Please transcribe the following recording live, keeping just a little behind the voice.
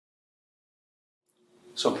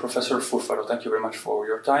So, Professor Furfaro, thank you very much for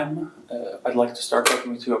your time. I'd like to start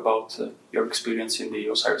talking with you about your experience in the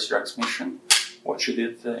OSIRIS-REx mission, what you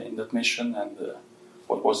did in that mission, and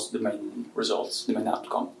what was the main results, the main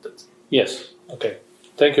outcome of that. Yes. Okay.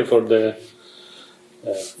 Thank you for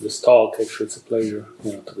this talk. Actually, it's a pleasure,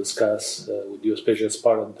 to discuss with you, especially as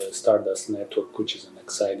part of the Stardust Network, which is an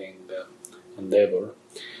exciting endeavor.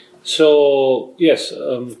 So yes.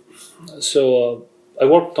 I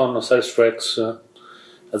worked on OSIRIS-REx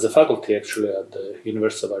as a faculty, actually, at the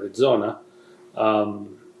University of Arizona,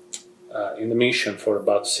 in the mission for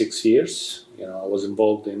about 6 years. I was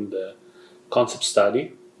involved in the concept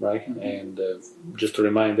study, right? Mm-hmm. And just to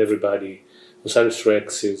remind everybody,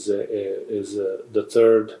 OSIRIS-REx is the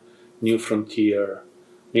third New Frontier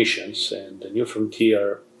missions, and the New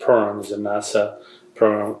Frontier program is a NASA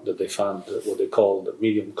program that they found what they call the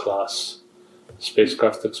medium-class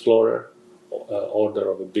spacecraft explorer, order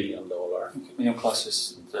of $1 billion. Medium class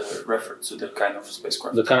is referred to the kind of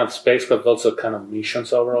spacecraft. The kind of spacecraft, also kind of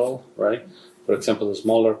missions overall, right? For example, the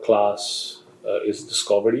smaller class is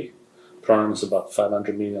Discovery. Program is about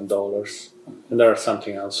 $500 million. And there are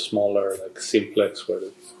something else smaller, like Simplex, where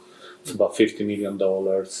it's about $50 million,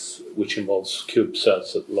 which involves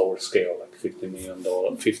CubeSats at lower scale, like $15 million, and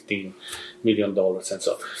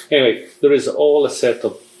so on. Anyway, there is all a set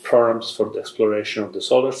of programs for the exploration of the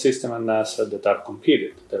solar system and NASA that are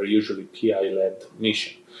competed. They're usually PI-led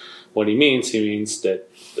mission. What it means that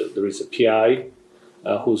there is a PI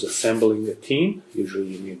who's assembling a team. Usually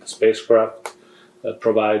you need a spacecraft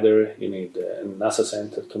provider, you need a NASA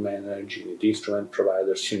center to manage, you need instrument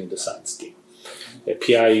providers, you need a science team. A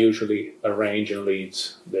PI usually arranges and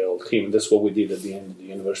leads the whole team. That's what we did at the end of the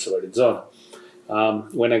University of Arizona.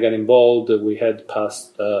 When I got involved, we had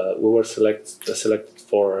passed. We were selected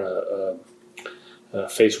for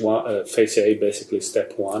phase A, basically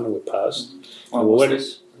step one. We passed. When was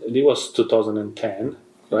this? It was 2010,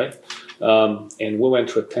 right? And we went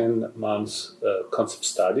through a 10 months concept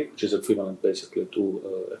study, which is equivalent basically to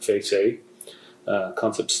a phase A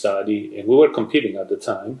concept study. And we were competing at the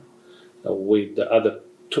time with the other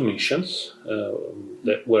two missions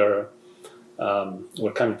that were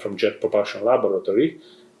coming from Jet Propulsion Laboratory.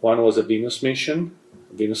 One was a Venus mission,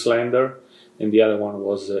 Venus lander, and the other one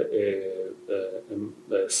was a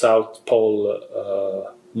South Pole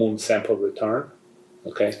moon sample return.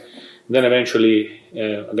 Okay. And then eventually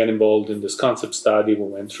I got involved in this concept study. We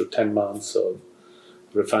went through 10 months of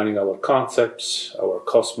refining our concepts, our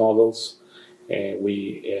cost models, and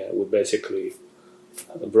we basically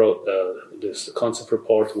wrote this concept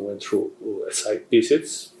report. We went through site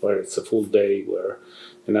visits, where it's a full day where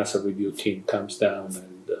the NASA review team comes down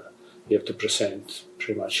and you have to present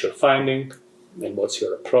pretty much your finding and what's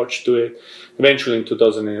your approach to it. Eventually in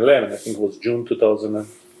 2011, I think it was June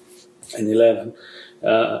 2011,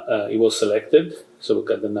 it was selected. So we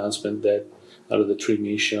got the announcement that out of the 3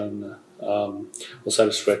 missions,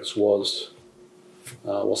 OSIRIS-REx was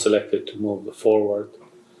selected to move forward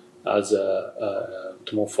as in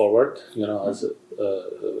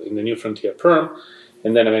the New Frontier program,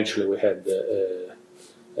 and then eventually we had the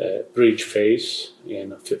bridge phase,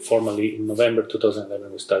 and formally in November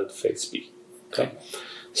 2011 we started phase B. Okay,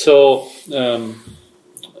 so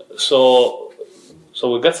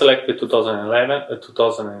we got selected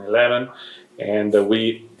 2011, and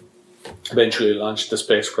we eventually launched the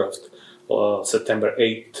spacecraft September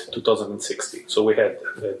 8, 2016. So we had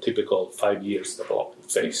a typical 5 years development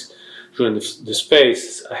phase. During this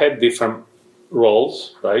phase, I had different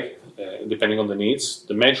roles, right, depending on the needs.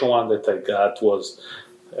 The major one that I got was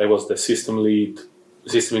I was the system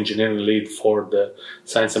engineering lead for the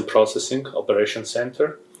Science and Processing Operations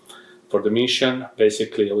Center. For the mission,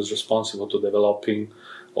 basically, I was responsible to developing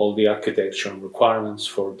all the architecture and requirements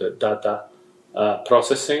for the data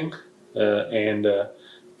processing and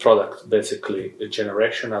product, basically,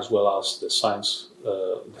 generation, as well as the science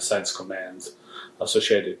commands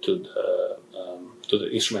associated to the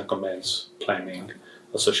instrument commands planning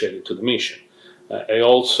associated to the mission. I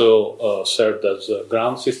also served as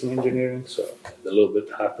ground system engineering, so a little bit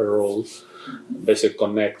upper role, basically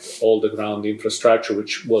connect all the ground infrastructure,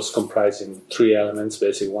 which was comprising 3 elements.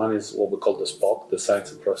 Basically, one is what we call the SPOC, the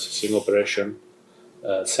Science and Processing Operation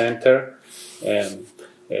Center, and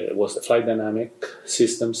it was the flight dynamic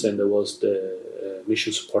systems, and there was the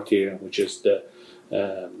mission support area, which is the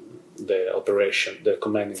operation, the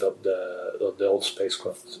commanding of the old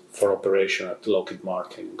spacecraft for operation at Lockheed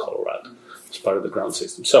Martin in Colorado as part of the ground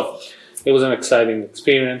system. So it was an exciting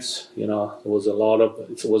experience. It was it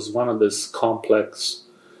was one of these complex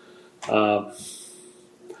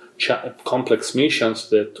missions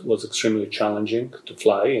that was extremely challenging to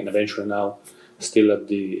fly, and eventually now still at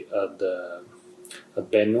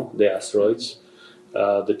Bennu, the asteroids.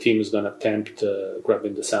 The team is going to attempt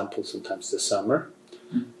grabbing the samples sometimes this summer.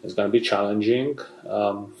 It's going to be challenging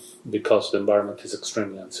because the environment is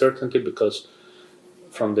extremely uncertain, because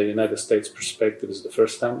from the United States perspective, it's the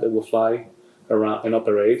first time they will fly around and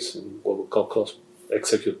operates in what we call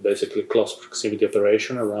execute basically close proximity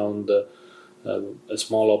operation around a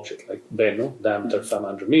small object like Bennu, diameter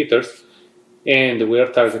 500 meters. And we are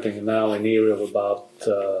targeting now an area of about,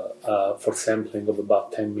 for sampling of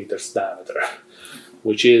about 10 meters diameter,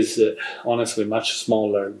 which is honestly much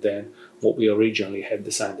smaller than what we originally had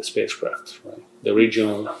designed the spacecraft. Right? The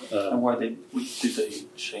original. And why did they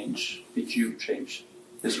change? Did you change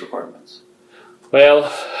these requirements? Well,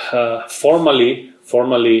 formally,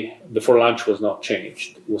 before launch was not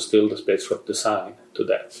changed. It was still the spacecraft designed to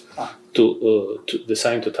that, to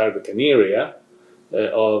designed to target an area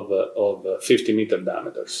of 50-meter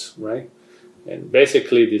diameters, right? And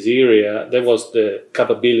basically, this area, that was the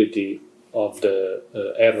capability of the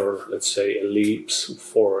error, let's say, ellipse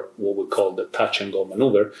for what we call the touch and go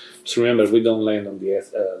maneuver. So remember, we don't land on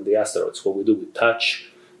the asteroids. What we do, we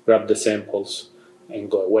touch, grab the samples, and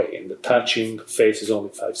go away. And the touching phase is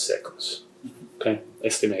only 5 seconds, okay,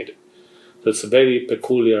 estimated. So it's a very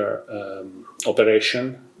peculiar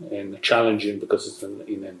operation and challenging because it's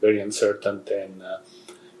in a very uncertain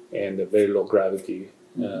and a very low gravity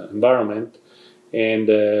environment. And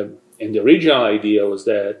the original idea was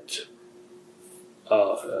that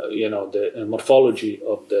the morphology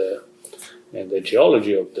of and the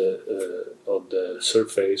geology of the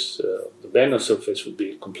surface, the Bennu surface, would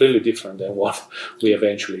be completely different than what we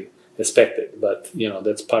eventually expected. But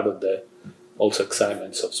that's part of the also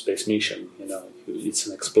excitements of space mission. It's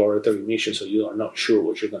an exploratory mission, so you are not sure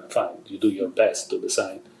what you're going to find. You do your best to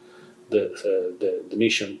design the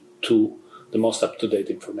mission to the most up-to-date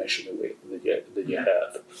information that you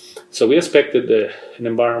have. So we expected an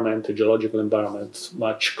environment, a geological environment,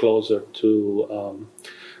 much closer to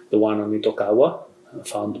the one on Itokawa,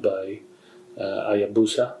 found by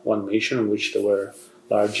Hayabusa 1 mission, in which there were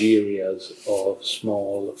large areas of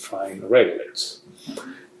small, fine regoliths.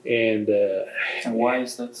 And why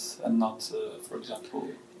is that and not, for example?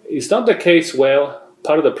 It's not the case. Well,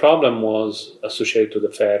 part of the problem was associated to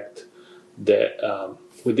the fact that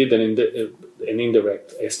we did an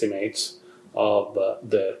indirect estimates of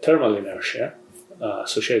the thermal inertia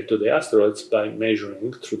associated to the asteroids by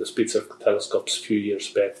measuring through the Spitzer telescopes a few years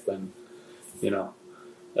back when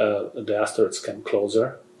the asteroids came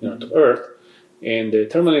closer to Earth. And the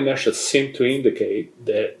thermal inertia seemed to indicate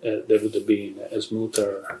that there would have been a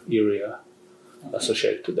smoother area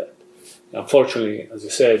associated to that. Unfortunately, as I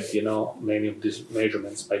said, many of these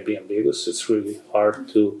measurements might be ambiguous. It's really hard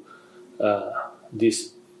to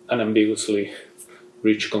unambiguously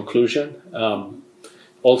reach conclusion.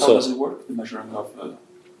 Also, how does it work, the measuring of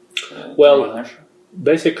well, inertia?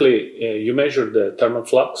 Basically, you measure the thermal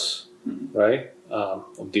flux, right,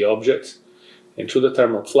 of the objects. And through the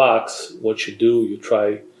thermal flux, what you do, you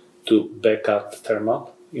try to back out the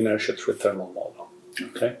thermal inertia through a thermal model.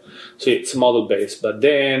 Okay, so it's model based, but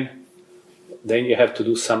then you have to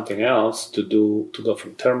do something else to go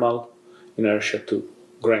from thermal inertia to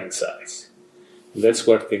grain size. And that's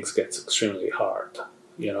where things get extremely hard,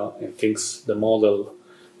 and the model.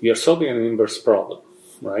 You're solving an inverse problem,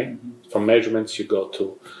 right? From measurements, you go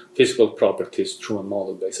to physical properties through a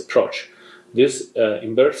model-based approach. This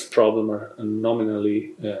inverse problem are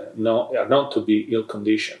nominally are known to be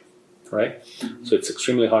ill-conditioned, right? So it's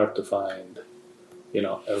extremely hard to find,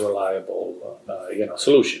 a reliable,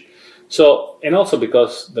 solution. So, and also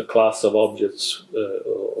because the class of objects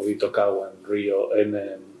of Itokawa and Rio and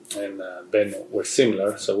Bennu were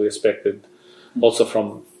similar, so we expected also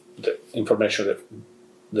from the information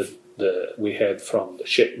that we had from the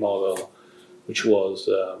ship model, which was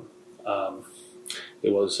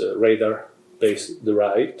it was radar based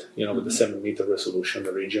derived, with the 7-meter resolution,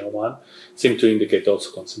 the original one, seemed to indicate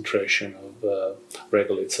also concentration of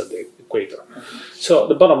regoliths at the equator. So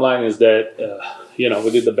the bottom line is that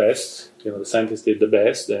we did the best. The scientists did the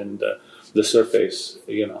best, and the surface,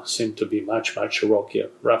 seemed to be much rockier,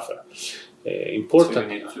 rougher. Important. So you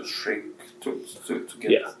need to shrink to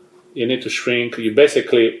get. Yeah, you need to shrink. We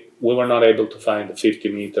were not able to find the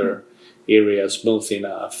 50-meter area smooth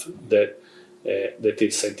enough that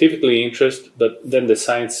is scientifically interesting, but then the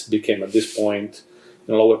science became at this point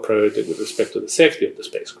a lower priority with respect to the safety of the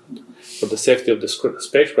spacecraft. For the safety of the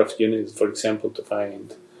spacecraft, you need, for example, to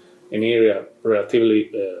find an area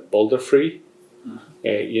relatively boulder-free.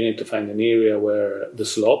 You need to find an area where the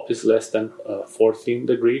slope is less than 14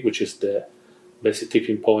 degrees, which is the basic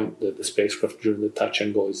tipping point that the spacecraft during the touch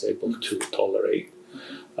and go is able to tolerate.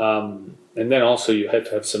 And then also you have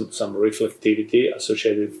to have some reflectivity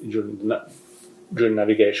associated during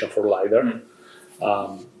navigation for LiDAR.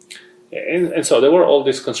 And so there were all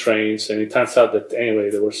these constraints, and it turns out that anyway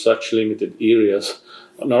there were such limited areas.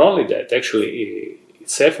 Not only that, actually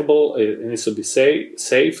it's safeable, it needs to be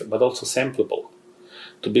safe, but also sampleable.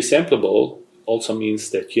 To be sampleable also means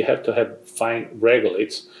that you have to have fine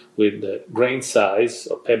regoliths with the grain size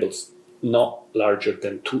or pebbles not larger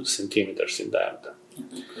than 2 centimeters in diameter.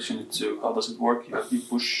 Because you need to, how does it work? You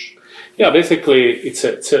push. Yeah, basically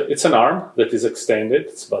it's an arm that is extended.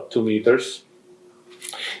 It's about 2 meters,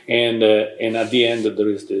 and at the end there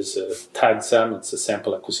is this TAGSAM. It's a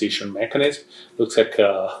sample acquisition mechanism. Looks like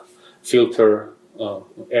a filter,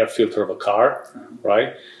 air filter of a car,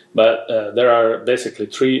 right? But there are basically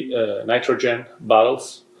 3 nitrogen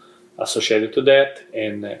bottles associated to that,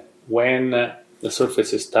 and when the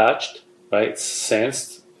surface is touched, right, it's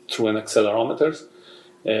sensed through an accelerometer.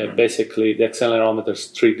 Basically, the accelerometer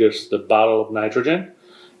triggers the bottle of nitrogen.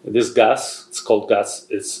 This gas, it's called gas,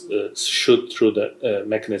 is shoot through the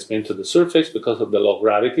mechanism into the surface because of the low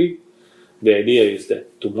gravity. The idea is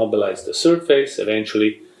that to mobilize the surface,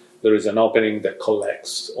 eventually there is an opening that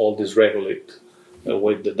collects all this regolith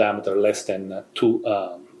with the diameter less than 2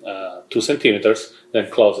 centimeters, then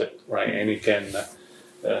close it, right? And it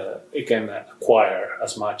can acquire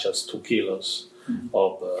as much as 2 kilos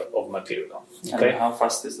of material. Okay. And how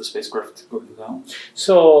fast is the spacecraft going down?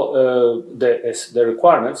 So the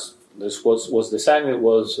requirements, this was designed, it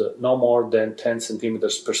was no more than 10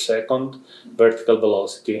 centimeters per second vertical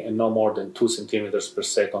velocity and no more than 2 centimeters per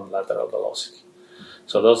second lateral velocity.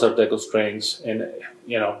 So those are the constraints, and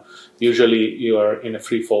usually you are in a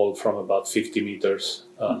free fall from about 50 meters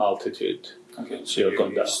altitude. Okay, so you're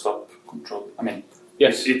going down. Stop control. I mean,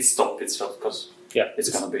 yes, it stopped itself because it's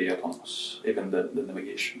going to be autonomous, even the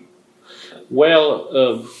navigation.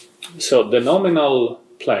 Well, so the nominal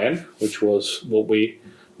plan, which was when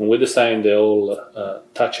we designed the whole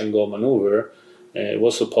touch and go maneuver, it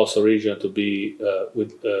was supposed originally to be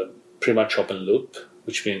with pretty much open loop,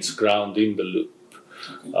 which means ground in the loop.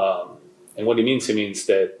 Okay. And what it means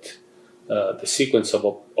that the sequence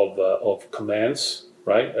of commands,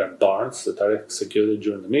 right, barns that are executed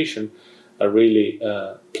during the mission are really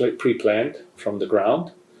pre-planned from the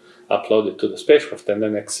ground, uploaded to the spacecraft, and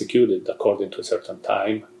then executed according to a certain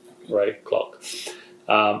time, right, clock.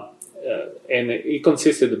 And it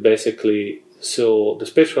consisted basically, so the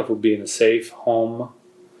spacecraft would be in a safe home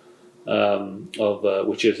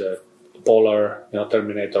which is a polar,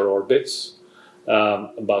 terminator orbits,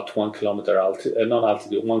 about 1 kilometer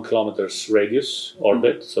 1 kilometer's radius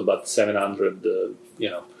orbit, so about 700,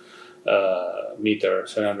 meter,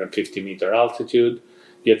 750 meter altitude.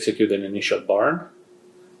 You execute an initial burn.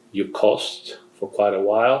 You coast for quite a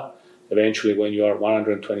while. Eventually, when you are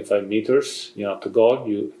 125 meters, to go,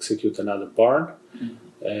 you execute another burn.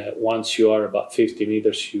 Once you are about 50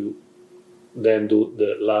 meters, you then do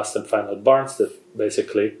the last and final burns that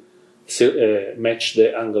basically match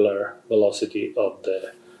the angular velocity of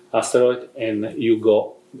the asteroid, and you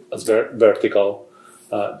go as vertical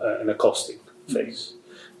in a coasting phase.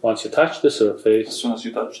 Once you touch the surface, as soon as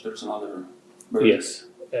you touch, there's another burn. Yes,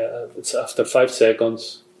 it's after 5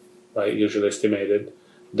 seconds, right? Usually estimated.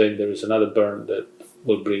 Then there is another burn that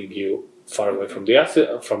will bring you far away from the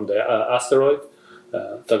asteroid,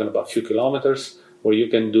 talking about a few kilometers, where you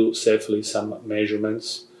can do safely some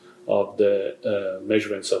measurements of the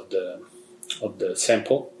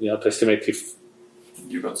sample, to estimate if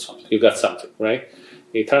you got something. Right?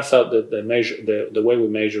 It turns out that the way we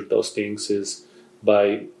measure those things is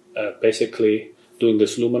by basically doing the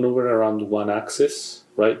slew maneuver around one axis,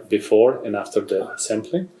 right, before and after the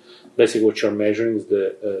sampling. Basically, what you're measuring is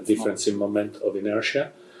the difference in moment of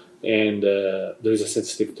inertia, and there is a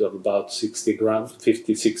sensitivity of about 60 grams,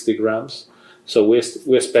 50-60 grams. So we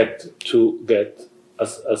expect to get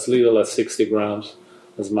as little as 60 grams,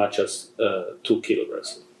 as much as 2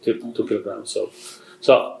 kilograms. 2 kilograms.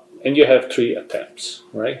 So, and you have 3 attempts,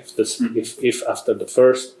 right? If after the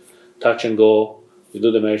first touch and go, you do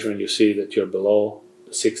the measurement, you see that you're below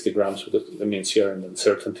 60 grams, that means you're in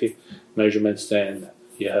uncertainty measurements, then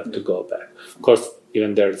you have to go back. Of course,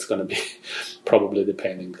 even there it's going to be probably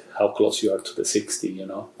depending how close you are to the 60,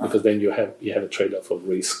 because then you have a trade-off of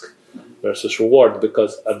risk versus reward,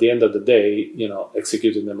 because at the end of the day,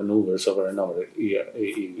 executing the maneuvers over and over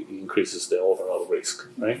it increases the overall risk,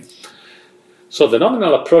 right? So the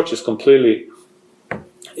nominal approach is completely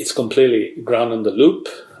ground in the loop,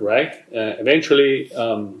 right? Eventually,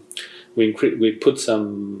 we put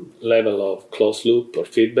some level of closed loop or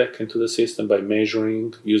feedback into the system by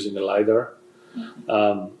measuring using a LiDAR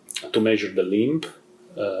to measure the limb,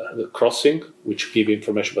 the crossing, which give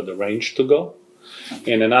information about the range to go,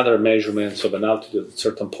 and another measurements of an altitude at a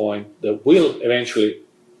certain point that will eventually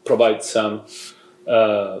provide some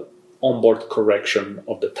onboard correction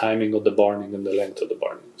of the timing of the burning and the length of the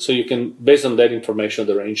burning. So you can, based on that information,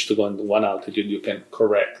 the range to go in one altitude, you can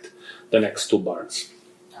correct the next two burns.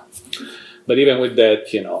 But even with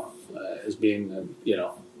that, it's been,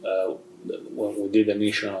 when we did the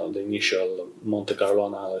initial Monte Carlo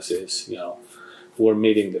analysis, we're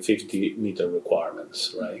meeting the 50-meter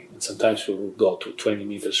requirements, right? And sometimes we will go to 20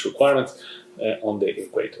 meters requirements on the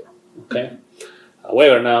equator, okay?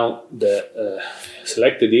 However, now the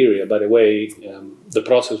selected area, by the way, the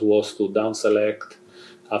process was to down select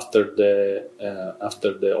after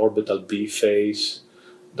the orbital B phase,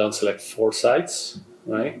 down select 4 sites,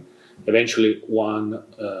 right? Eventually, one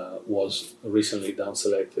was recently down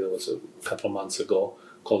selected. It was a couple of months ago,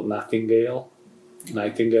 called Nightingale.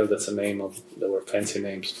 Nightingale. That's a name of. There were fancy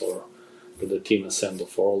names for the team assembled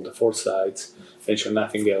for all the 4 sites. Eventually,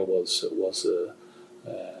 Nightingale was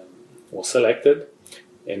selected,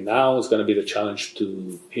 and now it's going to be the challenge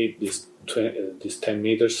to hit these 10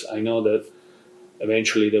 meters. I know that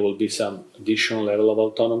eventually there will be some additional level of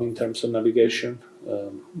autonomy in terms of navigation,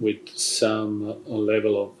 with some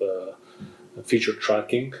level of feature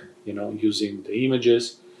tracking, using the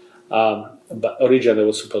images. But originally it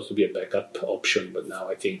was supposed to be a backup option, but now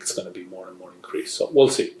I think it's going to be more and more increased. So we'll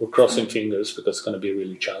see. We're crossing fingers because it's going to be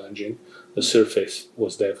really challenging. The surface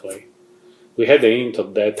was definitely... We had the hint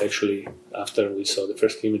of that actually after we saw the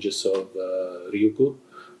first images of Ryugu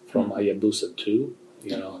from Hayabusa 2.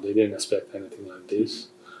 They didn't expect anything like this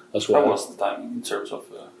as well. How was the timing in terms of...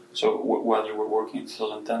 while you were working in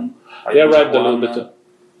 2010? They arrived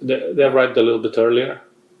They arrived a little bit earlier.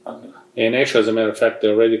 Okay. And actually, as a matter of fact, they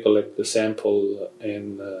already collected the sample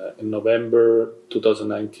in November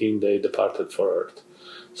 2019. They departed for Earth.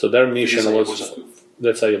 So their mission was...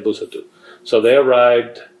 That's Hayabusa 2. So they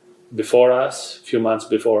arrived before us, a few months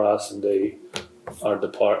before us, and they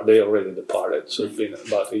already departed. So it's been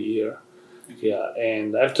about a year. Yeah,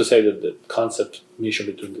 and I have to say that the concept mission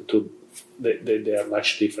between the two, they are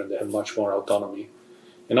much different. They have much more autonomy.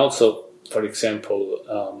 And also, for example,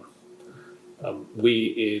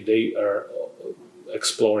 they are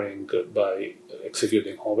exploring by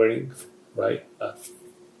executing hovering, right,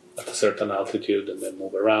 at a certain altitude and then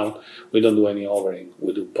move around. We don't do any hovering.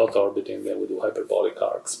 We do pot orbiting, then we do hyperbolic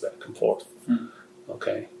arcs back and forth.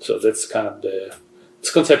 Okay, so that's kind of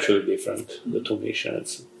it's conceptually different, the two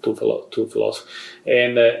missions, two philosophies.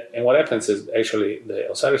 And what happens is actually the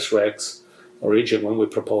OSIRIS-REx origin, when we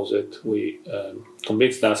proposed it, we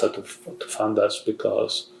convinced NASA to fund us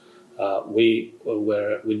because we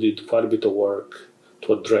did quite a bit of work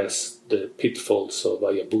to address the pitfalls of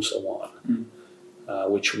Hayabusa 1,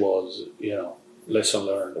 which was, lesson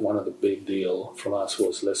learned. One of the big deal from us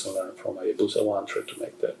was lesson learned from Hayabusa 1, trying to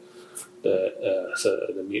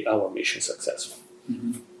make our mission successful.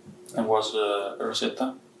 Mm-hmm. And was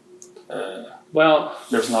Rosetta? Well,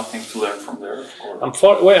 there's nothing to learn from there.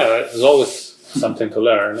 There's always something to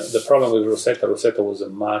learn. The problem with Rosetta was a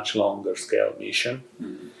much longer scale mission.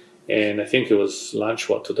 Mm-hmm. And I think it was launched,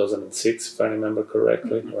 2006, if I remember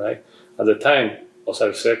correctly, right? At the time,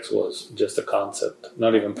 OSIRIS-REx was just a concept,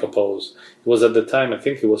 not even proposed. It was at the time, I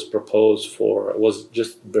think it was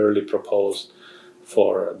just barely proposed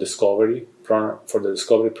for Discovery, for the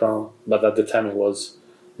Discovery program, but at the time it was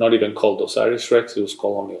not even called OSIRIS-REx, it was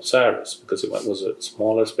called only OSIRIS, because it was a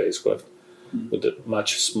smaller spacecraft with a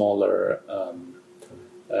much smaller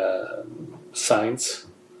science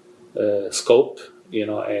scope,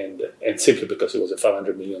 and simply because it was a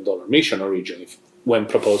 $500 million mission originally when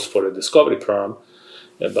proposed for a Discovery program,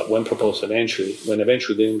 but when proposed eventually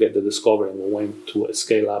didn't get the Discovery, and we went to a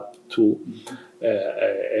scale up to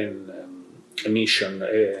a mission,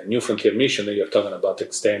 a New Frontier mission that you're talking about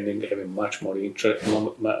extending, having much more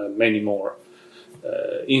many more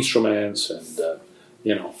instruments, and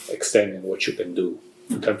extending what you can do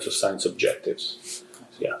in terms of science objectives.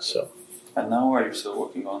 Yeah, so. And now are you still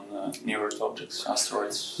working on near Earth objects,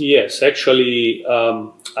 asteroids? Yes, actually,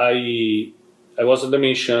 I was on the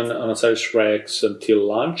mission on OSIRIS-REx until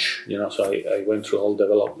launch. So I went through the whole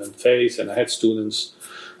development phase, and I had students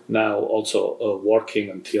now also working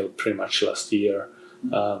until pretty much last year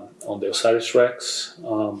on the OSIRIS-REx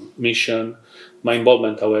mission. My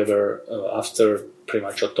involvement, however, after pretty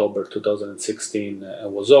much October 2016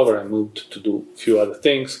 was over, I moved to do a few other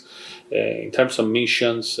things. In terms of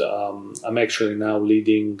missions, I'm actually now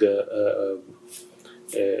leading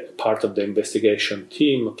part of the investigation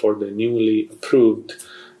team for the newly approved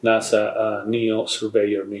NASA NEO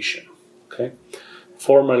Surveyor mission. Okay,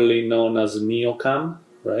 formerly known as NEOCAM,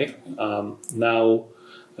 right? Now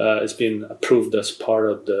it's been approved as part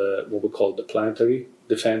of the what we call the Planetary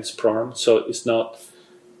Defense Program. So it's not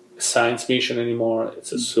a science mission anymore;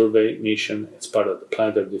 it's a survey mission. It's part of the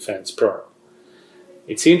Planetary Defense Program.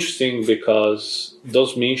 It's interesting because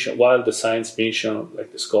those missions, while the science mission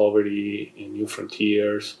like Discovery and New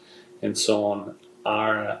Frontiers and so on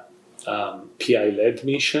are PI-led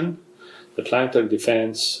mission, the planetary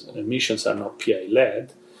defense missions are not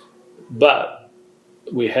PI-led, but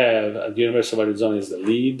we have, at the University of Arizona is the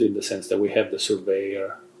lead in the sense that we have the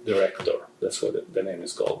surveyor director. That's what the name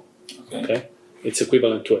is called. Okay? It's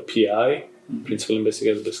equivalent to a PI, principal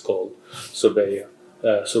investigator, that's called survey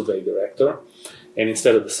director. And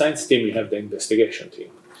instead of the science team, you have the investigation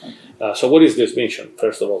team. So what is this mission,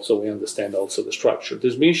 first of all, so we understand also the structure?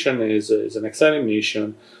 This mission is an exciting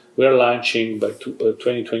mission. We are launching by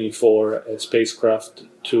 2024 a spacecraft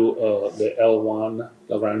to the L1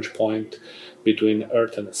 Lagrange point between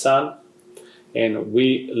Earth and the Sun. And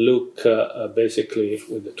we look basically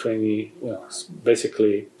with the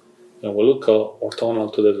we look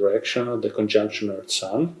orthogonal to the direction of the conjunction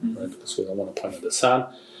Earth-Sun, right, because we don't want to point at the Sun,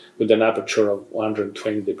 with an aperture of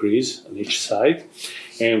 120 degrees on each side.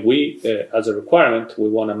 And we, as a requirement, we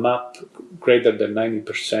want to map greater than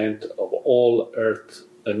 90% of all Earth,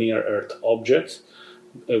 near Earth objects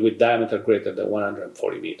with diameter greater than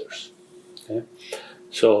 140 meters. Okay?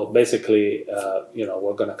 So basically,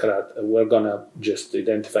 we're gonna just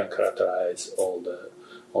identify and characterize all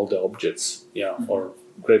the objects, or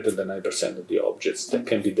greater than 90% of the objects that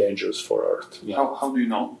can be dangerous for Earth. How do you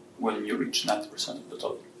know when you reach 90% of the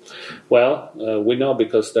total? Well, we know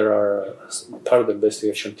because there are part of the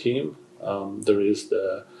investigation team. There is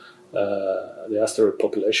the asteroid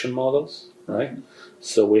population models, right?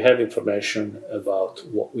 So we have information about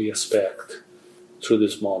what we expect through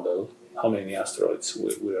this model, how many asteroids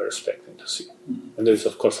we are expecting to see. And there is,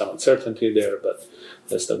 of course, some uncertainty there, but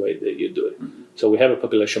that's the way that you do it. So we have a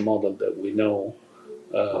population model that we know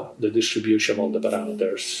the distribution of all the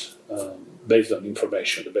parameters based on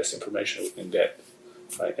information, the best information we can get.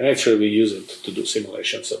 Right? And actually we use it to do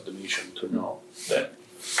simulations of the mission to know that,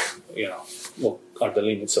 what are the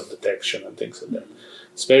limits of detection and things like that.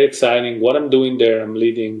 It's very exciting. What I'm doing there, I'm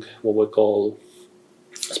leading what we call,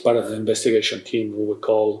 as part of the investigation team, what we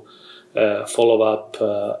call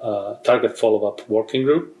target follow-up working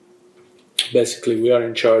group. Basically, we are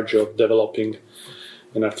in charge of developing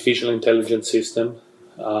an artificial intelligence system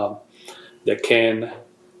that can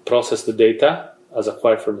process the data as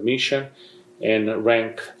acquired from the mission and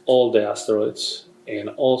rank all the asteroids and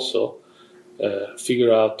also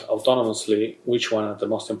figure out autonomously which one are the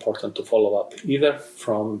most important to follow up, either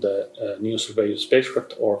from the new Surveyor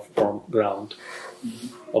spacecraft or from ground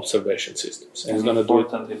observation systems. And it's going to do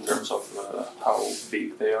it in terms of how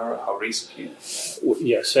big they are, how risky.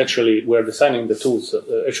 Yes, actually, we're designing the tools.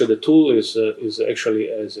 Actually, the tool is actually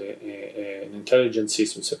as an intelligence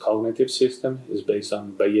system. It's a cognitive system. It's based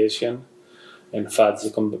on Bayesian and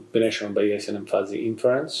fuzzy, combination of Bayesian and fuzzy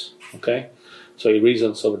inference. Okay, so it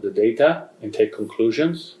reasons over the data and take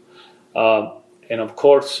conclusions. And of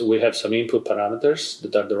course, we have some input parameters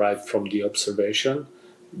that are derived from the observation.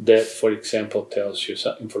 That, for example, tells you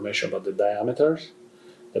some information about the diameters,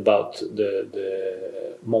 about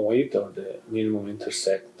the MOID, or the minimum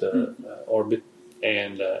intersect orbit,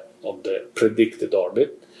 and of the predicted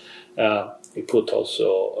orbit. We put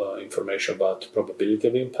also information about probability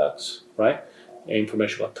of impacts, right? And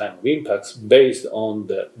information about time of impacts based on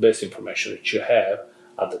the best information that you have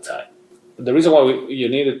at the time. The reason why you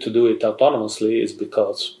needed to do it autonomously is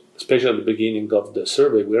because, especially at the beginning of the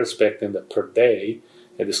survey, we're expecting that per day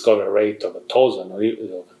a discovery rate of 1,000 or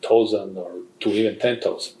even 1,000 or to even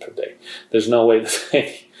 10,000 per day. There's no way that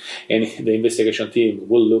the investigation team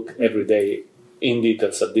will look every day in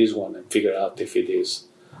details at this one and figure out if it is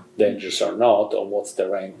dangerous or not, or what's the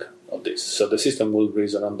rank of this. So the system will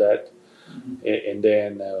reason on that, and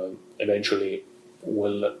then eventually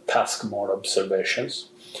will task more observations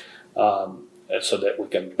so that we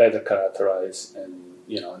can better characterize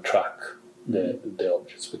and track the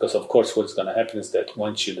objects. Because of course what's going to happen is that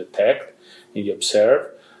once you detect and you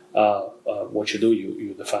observe, what you do,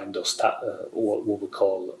 you define those what we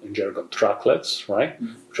call in jargon tracklets, right?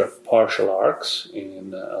 Which are partial arcs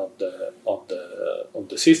of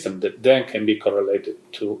the system that then can be correlated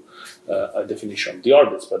to a definition of the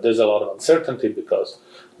orbits. But there's a lot of uncertainty because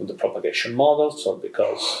of the propagation models, or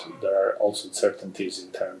because there are also uncertainties in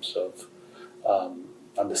terms of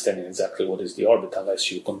understanding exactly what is the orbit,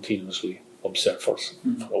 unless you continuously observe for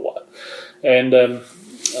a while. And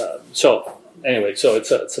so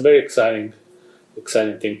it's a very exciting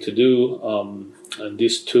thing to do. And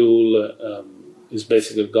this tool is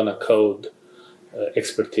basically going to code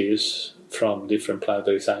expertise from different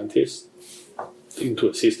planetary scientists into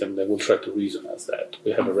a system that will try to reason as that.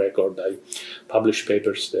 We have a record. I published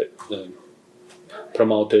papers that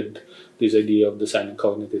promoted this idea of designing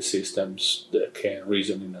cognitive systems that can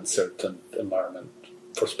reason in a certain environment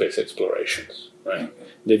for space explorations. Right.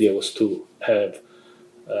 The idea was to have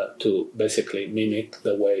to basically mimic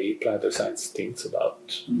the way planetary science thinks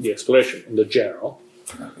about the exploration in the general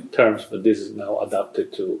terms, but this is now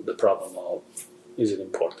adapted to the problem of is it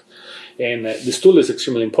important. And this tool is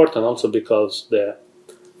extremely important also because the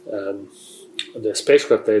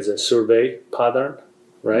spacecraft has a survey pattern,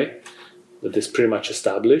 right, that is pretty much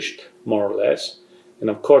established, more or less. And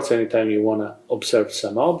of course, anytime you want to observe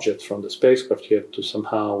some object from the spacecraft, you have to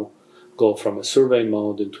somehow go from a survey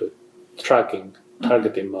mode into a targeting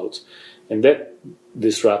modes. And that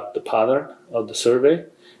disrupts the pattern of the survey,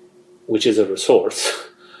 which is a resource,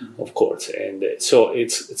 of course. And so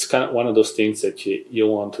it's kind of one of those things that you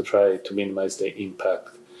want to try to minimize the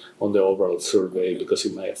impact on the overall survey because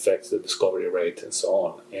it might affect the discovery rate and so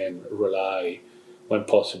on, and rely, when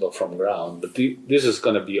possible, from ground. But this is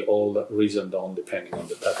going to be all reasoned on depending on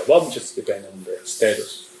the type of objects, depending on the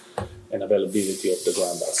status and availability of the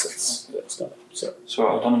ground assets. That's going to so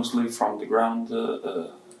autonomously from the ground,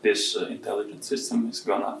 this intelligent system is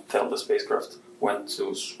going to tell the spacecraft when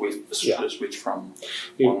to switch from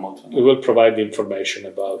one mode to another. It will provide the information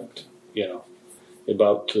about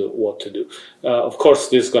what to do. Of course,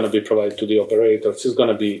 this is going to be provided to the operators. It's going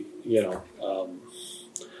to be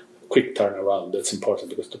quick turnaround. That's important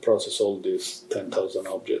because to process all these 10,000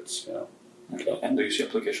 objects. Okay. And do you see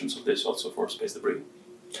applications of this also for space debris?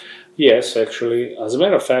 Yes, actually. As a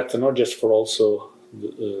matter of fact, not just for also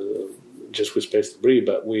just with space debris,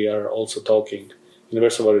 but we are also talking.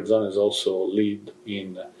 University of Arizona is also lead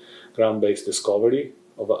in ground-based discovery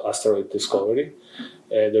of asteroid discovery.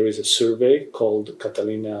 There is a survey called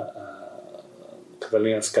Catalina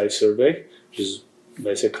Sky Survey, which is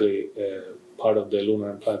basically part of the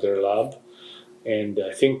Lunar and Planetary Lab. And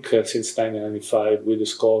I think since 1995, we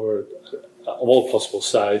discovered of all possible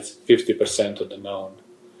sites 50% of the known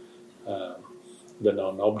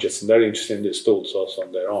objects. And they're interested in these tools also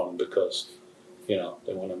on their own because they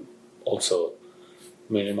want to also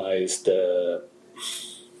minimize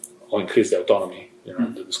or increase the autonomy,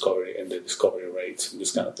 the discovery and the discovery rates and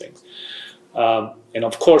these kind of things. And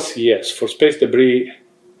of course, yes, for space debris,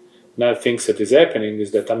 now things that is happening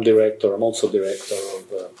is that I'm also director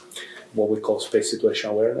of what we call Space Situation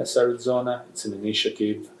Awareness Arizona. It's an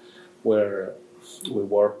initiative where we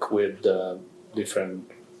work with different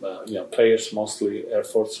players, mostly Air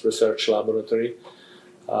Force Research Laboratory,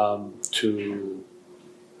 to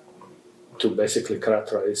basically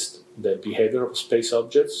characterize the behavior of space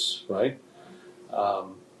objects, right?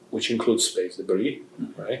 Which includes space debris,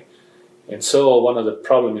 right? And so one of the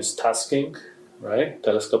problems is tasking, right?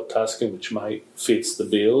 Telescope tasking, which might fits the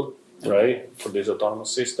bill, right, for this autonomous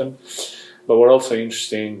system. But we're also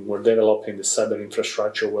we're developing the cyber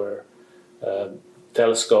infrastructure where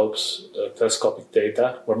telescopic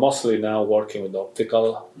data, we're mostly now working with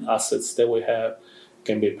optical assets that we have,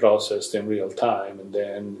 can be processed in real time, and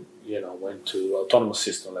then went to autonomous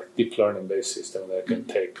system like deep learning based system that can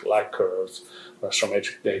take light curves or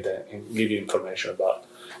astrometric data and give you information about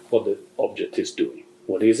what the object is doing.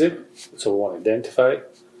 What is it? So we want to identify,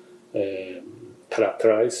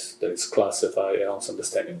 characterize, that is classify, and also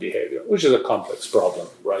understanding behavior, which is a complex problem,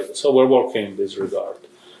 right? So we're working in this regard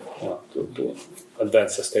to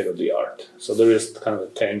advance the state of the art. So there is kind of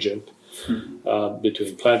a tangent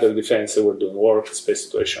between planetary defense that we're doing work, space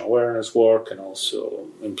situation awareness work, and also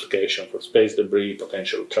implication for space debris,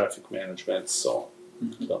 potential traffic management, so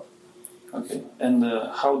on. Okay, and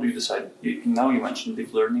how do you decide? Now you mentioned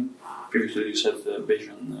deep learning. Previously you said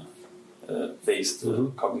vision-based,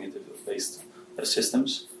 cognitive-based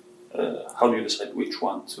systems. How do you decide which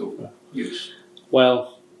one to use?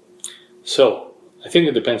 Well, so I think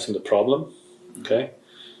it depends on the problem, okay?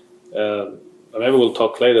 Maybe we'll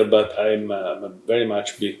talk later, but I'm a very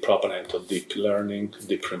much big proponent of deep learning,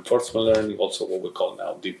 deep reinforcement learning, also what we call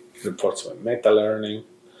now deep reinforcement meta-learning.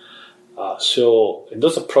 And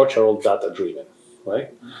those approaches are all data-driven,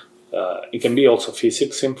 right? It can be also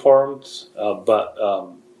physics-informed, but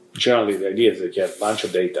generally the idea is that you have a bunch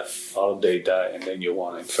of data, all data, and then you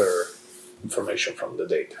want to infer information from the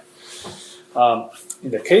data.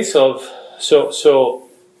 In the case of, so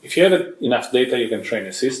if you have enough data, you can train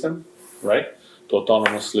a system, right, to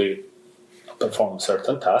autonomously perform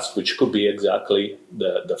certain tasks, which could be exactly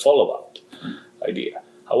the follow-up idea.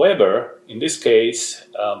 However, in this case,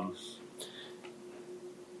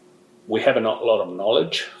 we have a lot of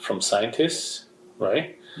knowledge from scientists,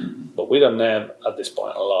 right? But we don't have, at this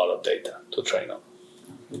point, a lot of data to train on.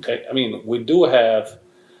 Okay, I mean, we do have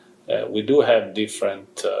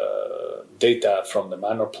different data from the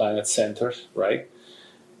minor planet centers, right?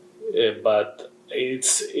 But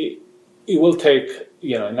it will take,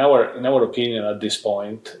 in our opinion, at this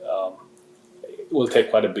point, it will take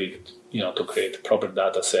quite a bit, to create proper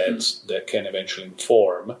data sets that can eventually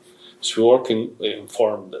inform. So we're working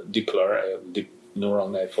informed deep neural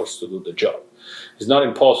networks to do the job. It's not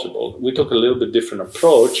impossible. We took a little bit different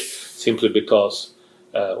approach simply because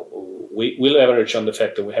we leverage on the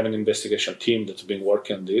fact that we have an investigation team that's been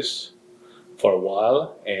working on this for a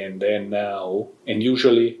while, and then now, and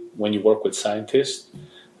usually when you work with scientists,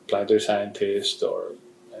 planetary scientists, or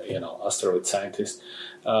asteroid scientists,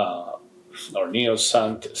 or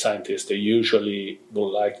neoscientists, they usually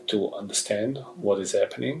would like to understand what is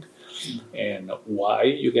happening and why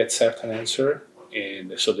you get certain answer,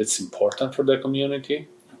 and so that's important for the community,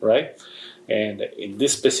 right? And in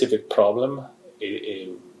this specific problem, a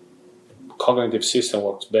cognitive system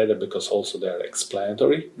works better because also they are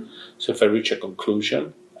explanatory. So if I reach a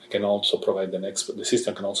conclusion, I can also provide the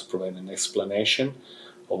system can also provide an explanation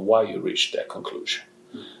of why you reached that conclusion.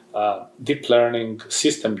 Deep learning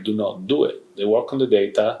systems do not do it. They work on the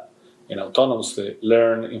data and autonomously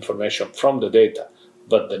learn information from the data,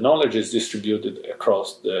 but the knowledge is distributed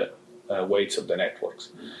across the weights of the networks.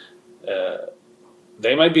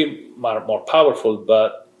 They might be more powerful,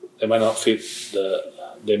 but they might not fit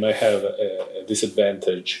they might have a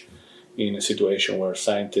disadvantage in a situation where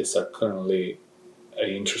scientists are currently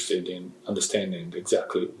interested in understanding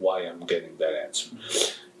exactly why I'm getting that answer.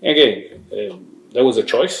 Again, there was a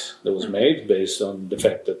choice that was made based on the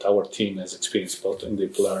fact that our team has experience both in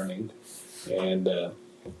deep learning and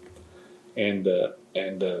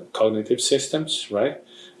cognitive systems, right?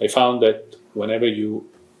 I found that whenever you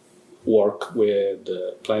work with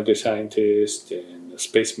planetary scientists and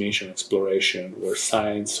space mission exploration, where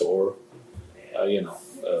science or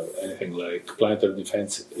anything like planetary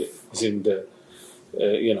defense is in the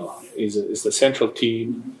is the central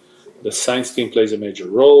team. The science team plays a major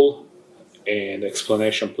role, and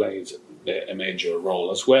explanation plays a major role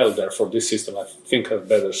as well. Therefore, this system, I think, are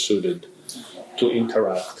better suited to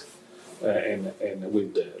interact and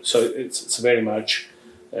with so it's very much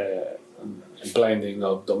a blending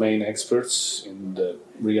of domain experts in the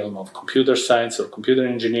realm of computer science or computer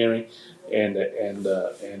engineering and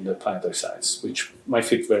the planetary science, which might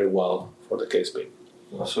fit very well for the case being.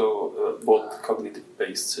 So both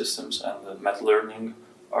cognitive-based systems and meta learning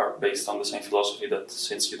are based on the same philosophy that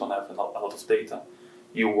since you don't have a lot of data,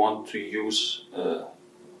 you want to use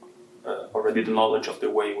already the knowledge of the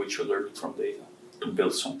way in which you're learning from data to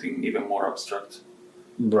build something even more abstract.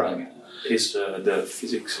 Right. Is the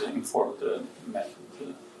physics-informed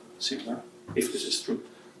method similar, if this is true?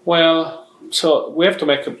 Well, so we have to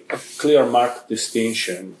make a clear marked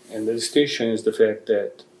distinction, and the distinction is the fact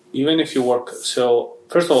that even if you work, so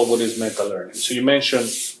first of all, what is meta-learning? So you mentioned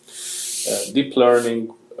deep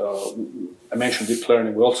learning, I mentioned deep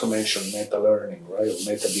learning, we also mentioned meta-learning, right, or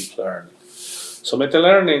meta-deep learning. So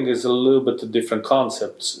meta-learning is a little bit of different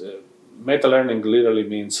concepts. Meta-learning literally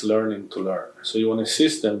means learning to learn. So you want a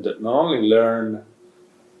system that not only learn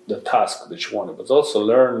the task that you want, but also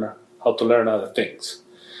learn how to learn other things.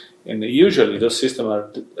 And usually those systems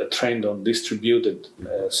are trained on distributed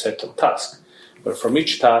set of tasks. But from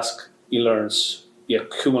each task, he learns, he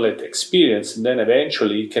accumulates experience, and then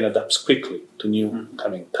eventually he can adapt quickly to new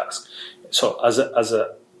coming tasks. So as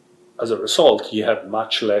a result, you have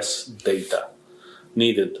much less data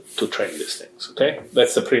needed to train these things. Okay,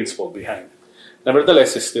 that's the principle behind it.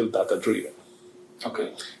 Nevertheless, it's still data driven.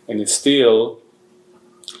 Okay, and it's still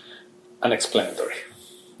unexplanatory,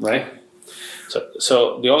 right?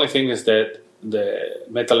 So the only thing is that the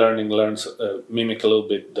meta learning learns mimic a little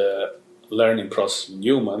bit the learning process in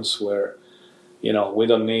humans, where we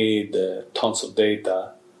don't need tons of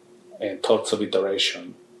data and tons of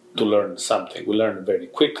iteration to learn something. We learn very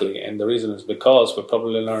quickly, and the reason is because we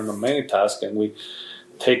probably learn on many tasks, and we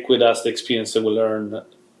take with us the experience that we learned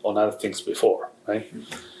on other things before, right?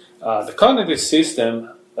 The cognitive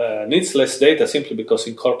system needs less data simply because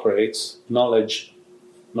it incorporates knowledge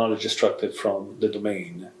extracted from the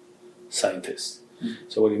domain scientists.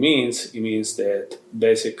 So what it means that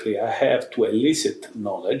basically I have to elicit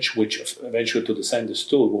knowledge, which eventually to the scientist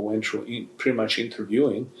tool we went through pretty much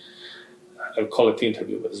interviewing. I call it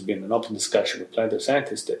interview, but there's been an open discussion with planetary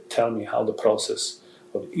scientists that tell me how the process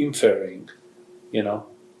of inferring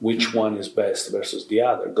which one is best versus the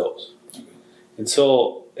other goes. And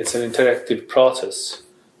so it's an interactive process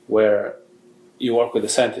where you work with the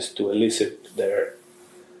scientists to elicit their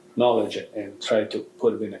knowledge and try to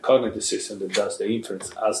put it in a cognitive system that does the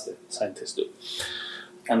inference as the scientists do.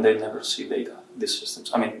 And they never see data, these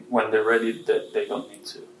systems. I mean, when they're ready, they don't need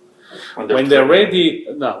to. When they're ready,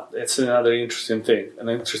 no, it's another interesting thing, an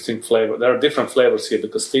interesting flavor. There are different flavors here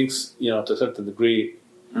because things, to a certain degree,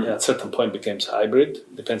 at a certain point becomes hybrid.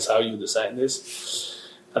 Depends how you design this.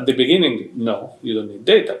 At the beginning, no, you don't need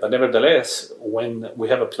data. But nevertheless, when we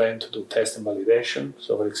have a plan to do test and validation,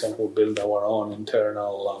 so for example, build our own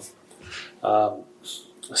internal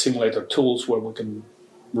simulator tools where we can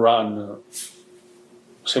run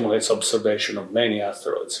simulates observation of many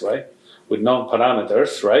asteroids, right? With known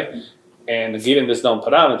parameters, right? And given these known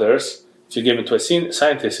parameters, if you give it to a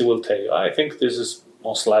scientist, he will tell you, I think this is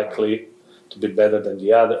most likely to be better than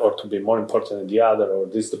the other, or to be more important than the other, or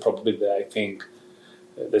this is the probability that I think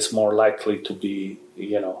that's more likely to be,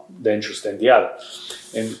 dangerous than the other.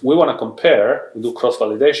 And we want to compare, we do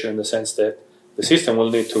cross-validation in the sense that the system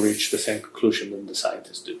will need to reach the same conclusion than the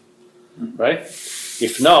scientists do, right?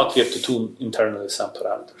 If not, you have to tune internally some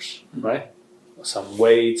parameters, right? Some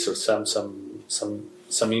weights or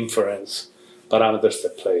some inference parameters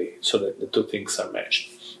that play so that the two things are matched.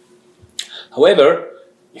 However,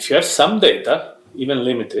 if you have some data, even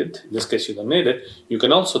limited, in this case you don't need it, you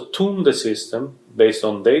can also tune the system based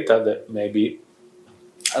on data that maybe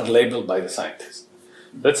are labeled by the scientists.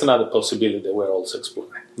 That's another possibility that we're also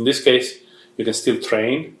exploring. In this case, you can still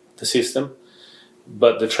train the system,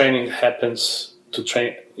 but the training happens to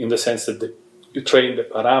train in the sense that you train the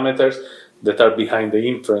parameters that are behind the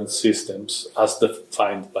inference systems as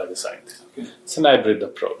defined by the scientists. Okay. It's an hybrid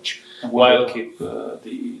approach. And will it keep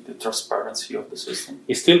the transparency of the system?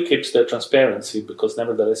 It still keeps the transparency because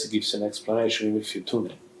nevertheless it gives an explanation if you tune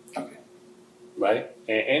it. Okay. Right?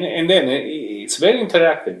 And then it's very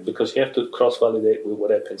interactive because you have to cross-validate with what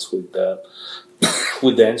happens with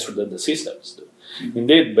the answer that the systems do. Mm-hmm.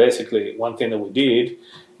 Indeed, basically, one thing that we did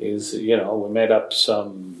is, we made up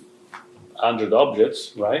some 100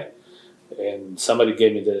 objects, right? And somebody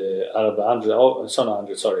gave me out of 100, it's not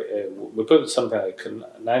 100, sorry, we put something like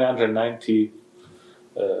 990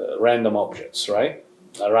 random objects, right?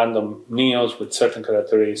 Random neos with certain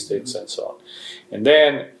characteristics and so on. And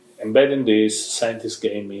then, embedding this, scientists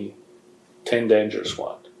gave me 10 dangerous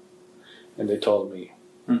ones. And they told me,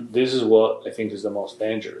 this is what I think is the most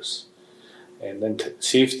dangerous. And then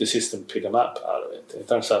see if the system picked them up out of it. It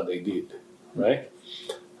turns out they did, right?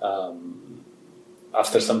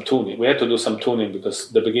 After some tuning. We had to do some tuning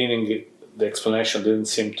because the beginning, the explanation didn't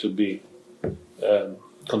seem to be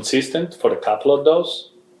consistent for a couple of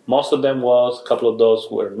those. Most of them was, a couple of those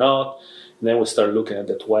were not. And then we started looking at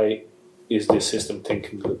that, why is this system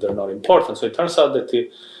thinking that they're not important? So it turns out that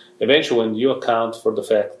eventually when you account for the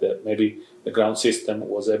fact that maybe the ground system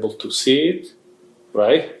was able to see it,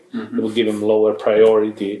 right? Mm-hmm. It will give them lower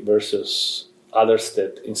priority versus others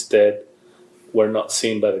that instead were not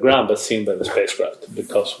seen by the ground but seen by the spacecraft,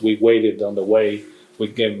 because we waited on the way we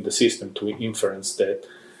gave the system to inference that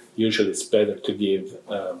usually it's better to give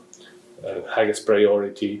highest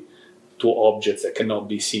priority to objects that cannot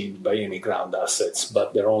be seen by any ground assets,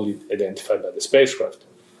 but they're only identified by the spacecraft.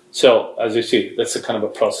 So, as you see, that's a kind of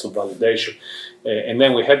a process of validation. And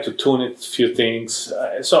then we had to tune it, a few things.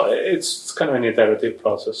 So it's kind of an iterative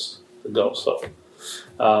process to go. So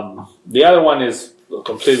the other one is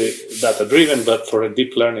completely data-driven, but for a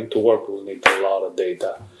deep learning to work, we'll need a lot of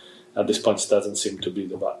data. At this point, it doesn't seem to be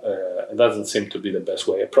the best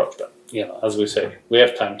way approach. But as we say, we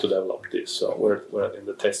have time to develop this. So we're in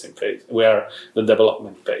the testing phase. We are the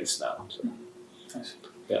development phase now. So. I see.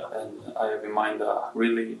 Yeah. And I have in mind a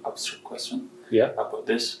really abstract question Yeah. about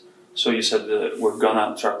this. So you said that we're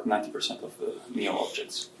gonna track 90% of the NEO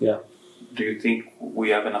objects. Yeah. Do you think we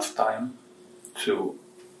have enough time to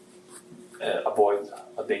avoid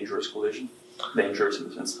a dangerous collision? Dangerous in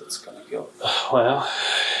the sense that it's gonna kill. Well,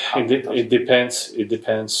 it depends. It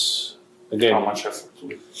depends. Again, how much effort?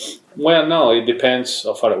 Well, no, it depends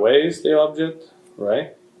how far away is the object,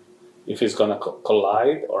 right? If it's gonna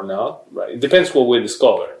collide or not, right? It depends what we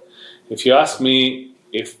discover. If you ask me,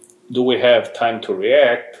 do we have time to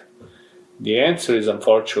react? The answer is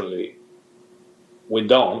unfortunately, we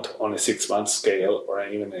don't on a 6-month scale or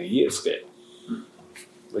even a year scale.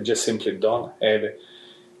 We just simply don't have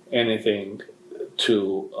anything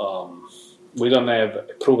we don't have a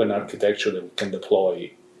proven architecture that we can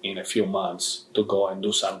deploy in a few months to go and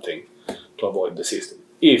do something to avoid the system.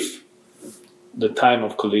 If the time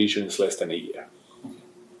of collision is less than a year.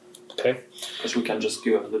 Okay? Because we can just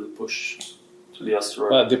give a little push to the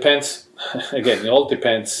asteroid? Well, it depends. Again, it all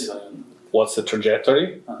depends. What's the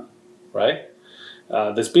trajectory, right?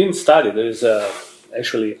 There's been studied. There's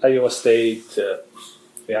actually Iowa State,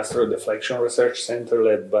 the Asteroid Deflection Research Center,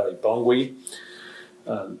 led by Bongui,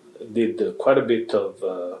 did quite a bit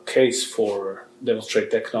of case for demonstrate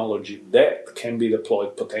technology that can be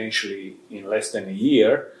deployed potentially in less than a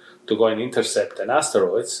year to go and intercept an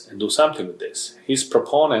asteroids and do something with this. His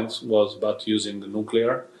proponent was about using the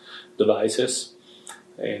nuclear devices,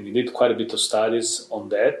 and he did quite a bit of studies on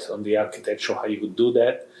that, on the architecture, how you would do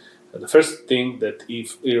that. The first thing that he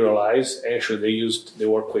realized, actually they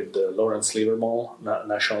work with the Lawrence Livermore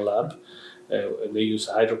National Lab. They use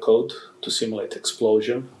hydrocode to simulate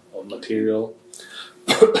explosion of material.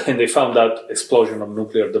 And they found out explosion of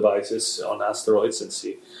nuclear devices on asteroids and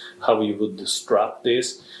see how you would disrupt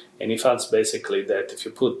this. And he found basically that if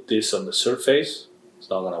you put this on the surface, it's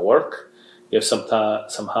not going to work. You have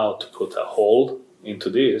somehow to put a hole into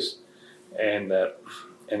this and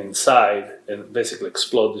inside, and basically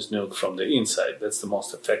explode this nuke from the inside. That's the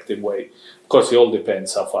most effective way. Of course, it all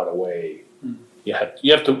depends how far away you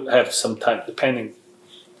have to have some time, depending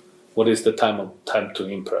what is the time to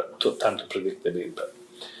impact, time to predict the impact.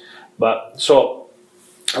 But so,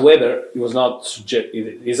 however, it was not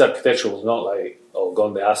his architecture was not like go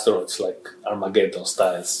on the asteroids like Armageddon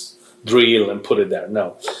styles, drill and put it there.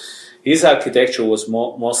 No, his architecture was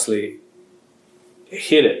mostly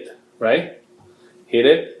hit it, right? Hit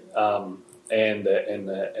it, and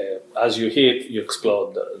as you hit, you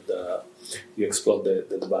explode the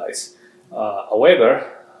device. However,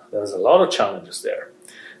 there's a lot of challenges there.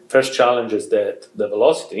 First challenge is that the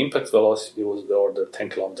velocity, impact velocity, was the order of 10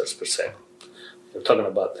 kilometers per second. You're talking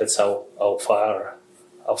about that's how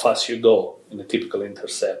fast you go in a typical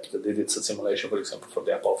intercept. They did some simulation, for example, for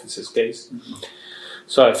the Apophysis case. Mm-hmm.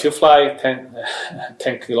 So if you fly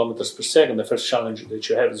 10 kilometers per second, the first challenge that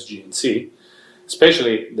you have is GNC,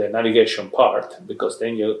 especially the navigation part, because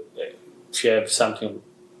then if you have something,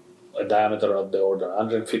 a diameter of the order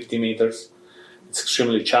 150 meters, it's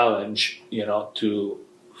extremely challenging, to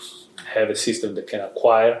have a system that can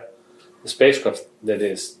acquire the spacecraft that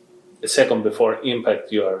is a second before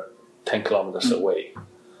impact, you are 10 kilometers away.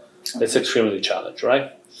 That's extremely challenging,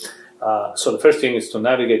 right? So the first thing is to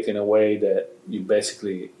navigate in a way that you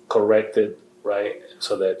basically correct it, right,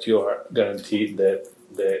 so that you are guaranteed that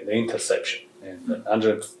the interception. And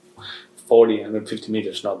 140, 150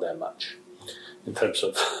 meters, not that much in terms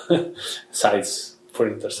of size for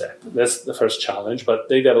intercept. That's the first challenge, but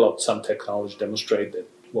they developed some technology to demonstrate that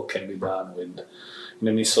what can be done with in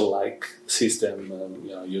a missile-like system,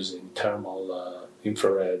 using thermal,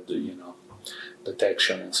 infrared,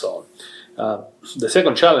 detection and so on. The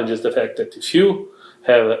second challenge is the fact that if you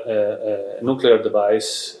have a nuclear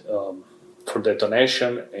device for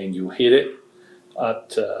detonation and you hit it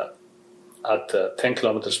at 10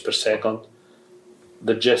 kilometers per second,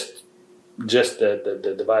 the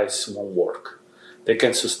device won't work. They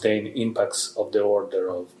can sustain impacts of the order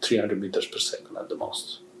of 300 meters per second at the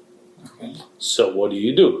most. Okay. So what do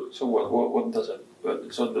you do? So what does it?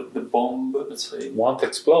 So the bomb, let's say, won't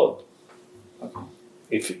explode. Okay.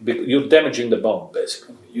 If you're damaging the bomb,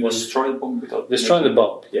 basically. Okay. You destroy the bomb without destroying the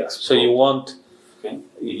bomb. Yeah. So you want. Okay.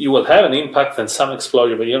 You will have an impact and some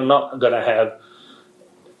explosion, but you're not going to have.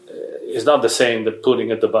 It's not the same that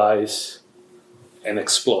putting a device and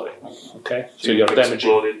exploding. Okay. So you're damaging.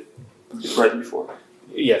 Exploded right before.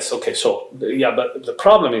 Yes. Okay. So but the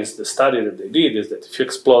problem is the study that they did is that if you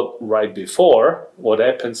explode right before, what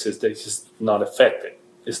happens is that it's not effective.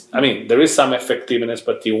 There is some effectiveness,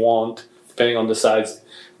 but you won't. Depending on the size,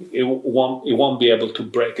 it won't be able to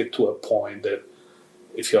break it to a point that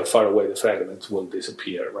if you're far away, the fragments will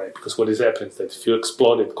disappear, right? Because what is happening is that if you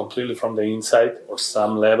explode it completely from the inside or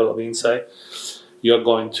some level of inside, you're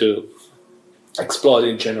going to explode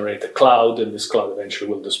and generate a cloud, and this cloud eventually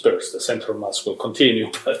will disperse. The center of mass will continue,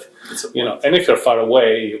 but and if you're far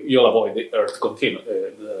away, you'll avoid the Earth continue.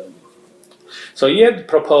 So he had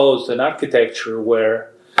proposed an architecture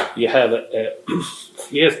where you have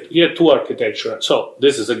you have two architecture. So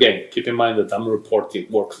this is, again, keep in mind that I'm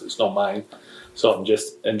reporting works, it's not mine. So I'm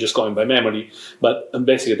just going by memory. But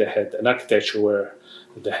basically they had an architecture where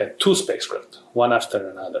they had two spacecraft, one after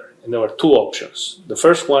another. And there were two options. The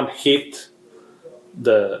first one hit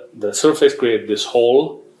the surface, create this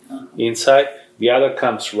hole inside. The other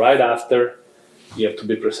comes right after. You have to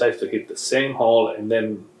be precise to hit the same hole and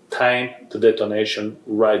then time the detonation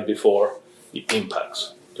right before it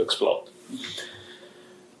impacts to explode.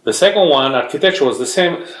 The second one, architecture was the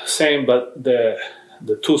same, but the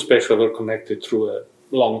two spacecraft were connected through a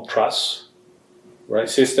long truss, right?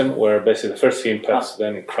 System where basically the first impacts,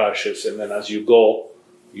 then it crashes, and then as you go,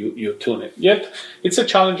 you tune it. Yet it's a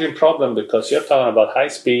challenging problem because you're talking about high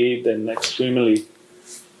speed and extremely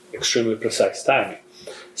precise timing.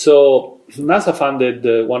 So NASA funded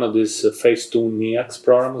one of these phase 2 NEAX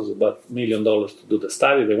programs, about $1 million to do the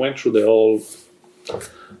study. They went through the whole,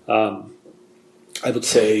 I would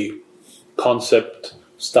say, concept,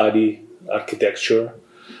 study, architecture.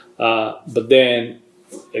 But then,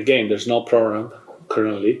 again, there's no program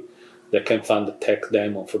currently that can fund a tech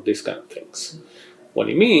demo for these kind of things. What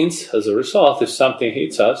it means, as a result, if something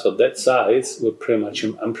hits us of that size, we're pretty much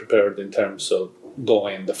unprepared in terms of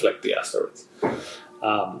going and deflect the asteroids.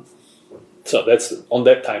 So that's on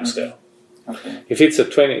that time scale. Okay. If it's a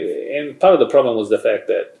 20, and part of the problem was the fact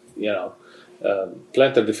that,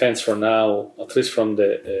 planetary defense for now, at least from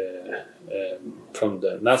the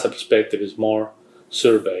NASA perspective, is more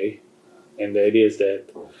survey. And the idea is that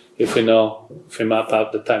if we map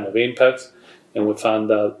out the time of impacts, and we found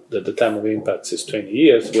out that the time of impacts is 20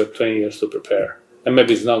 years, we have 20 years to prepare. And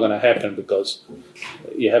maybe it's not going to happen because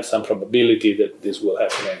you have some probability that this will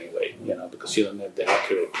happen anyway, because you don't have the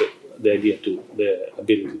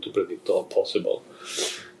ability to predict all possible.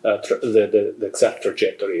 The exact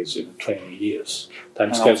trajectory is in 20 years.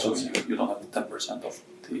 And also, you don't have 10% of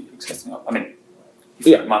the existing. If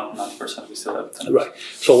you map 9%, we still have 10%. Right.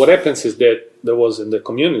 So what happens is that there was in the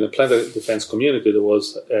community, the planetary defense community, there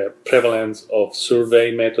was a prevalence of survey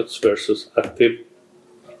methods versus active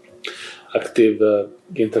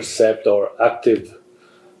intercept or active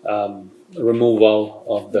removal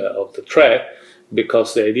of the threat,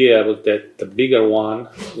 because the idea was that the bigger one,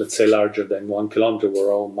 let's say larger than 1 kilometer,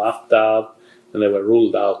 were all mapped out and they were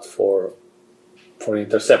ruled out for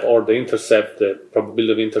intercept, or the intercept, the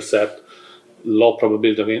probability of intercept, low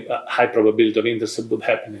probability of high probability of intercept would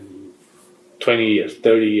happen in 20 years,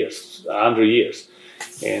 30 years, 100 years.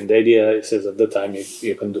 And the idea is at the time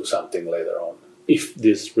you can do something later on if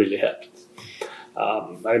this really happens.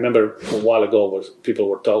 I remember a while ago people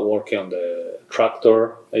were working on the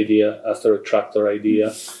tractor idea, asteroid tractor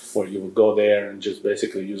idea, where you would go there and just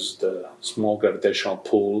basically use the small gravitational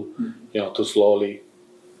pull, to slowly,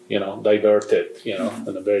 divert it, and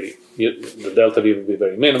the delta V would be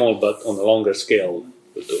very minimal, but on a longer scale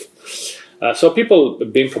would do it. So people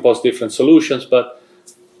have been proposed different solutions, but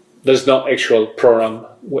there's no actual program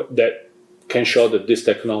that can show that this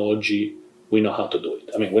technology, we know how to do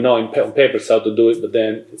it. We know on papers how to do it, but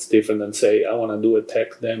then it's different than say, I want to do a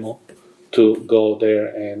tech demo to go there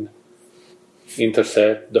and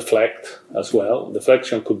intercept, deflect as well.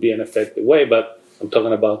 Deflection could be an effective way, but I'm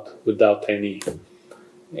talking about without any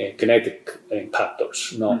kinetic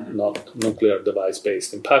impactors, not nuclear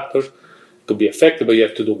device-based impactors. It could be effective, but you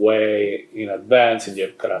have to do way in advance, and you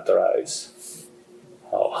have to characterize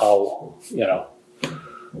how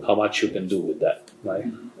much you can do with that, right?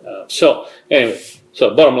 So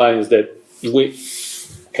bottom line is that we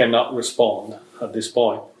cannot respond at this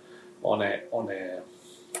point on a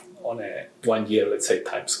 1 year, let's say,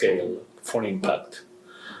 time scale for impact.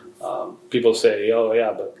 People say, oh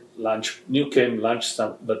yeah, but launch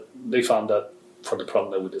some, but they found that for the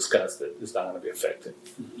problem that we discussed, that it's not going to be effective.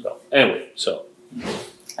 So anyway,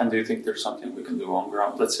 And do you think there's something we can do on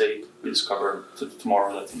ground? Let's say we discover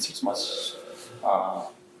tomorrow that in 6 months,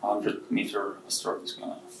 100-meter asteroid is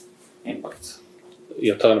going to impact.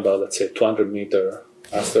 You're talking about, let's say, 200-meter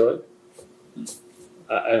asteroid?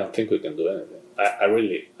 I don't think we can do anything.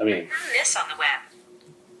 This on the web.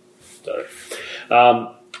 Sorry.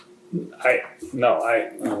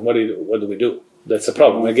 What do we do? That's a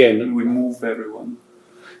problem. Again, we move everyone.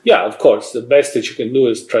 Yeah, of course. The best that you can do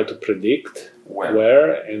is try to predict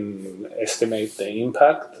where and estimate the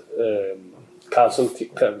impact,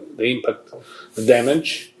 casualty, the impact, the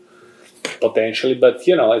damage, potentially. But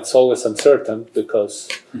it's always uncertain because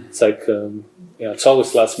it's like it's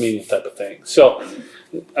always last minute type of thing. So,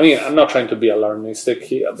 I'm not trying to be alarmistic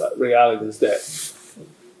here, but reality is that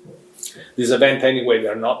these events anyway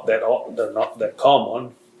they're not that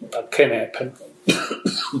common. That can happen,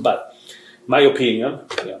 but my opinion,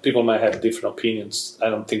 people might have different opinions. I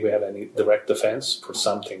don't think we have any direct defense for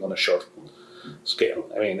something on a short scale.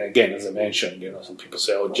 Again, as I mentioned, some people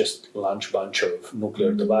say, "Oh, just launch a bunch of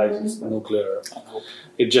nuclear devices, nuclear."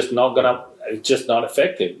 It's just not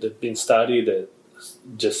effective. There's been studied that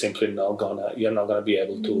just simply you're not gonna be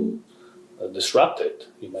able to disrupt it.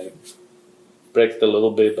 You may break it a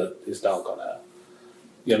little bit, but it's not gonna.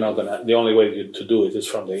 You're not gonna. The only way to do it is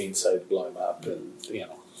from the inside, blow them up, and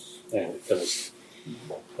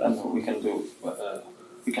And we can do.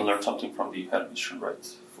 We can learn something from the HEAD mission, right?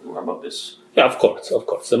 About this. Yeah, of course.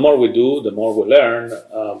 The more we do, the more we learn.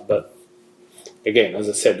 But again, as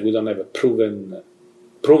I said, we don't have a proven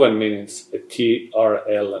means a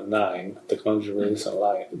TRL-9 technology release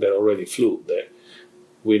online that already flew there.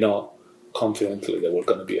 We know confidently that we're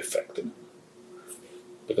going to be effective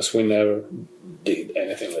because we never did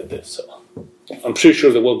anything like this. So I'm pretty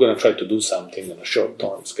sure that we're going to try to do something on a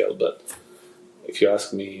short-term scale, but if you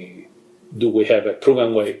ask me, do we have a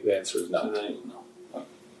proven way? The answer is no. No.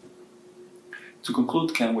 To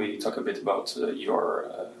conclude, can we talk a bit about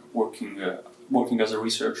your working as a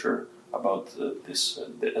researcher about there's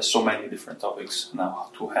so many different topics now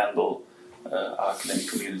to handle academic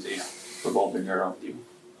community revolving around you?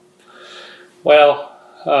 Well,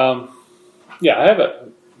 I have a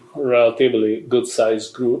relatively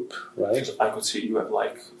good-sized group, right? I could see you have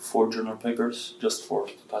like 4 journal papers just for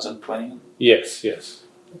 2020. Yes. And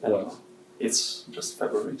Well, it's just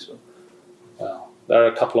February, so. well, there are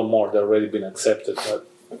a couple of more that have already been accepted, but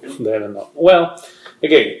they haven't. Well,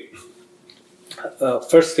 again,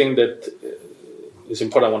 first thing that is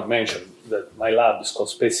important I want to mention that my lab is called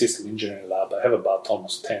Space System Engineering Lab. I have about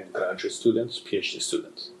almost 10 graduate students, PhD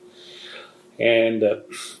students. And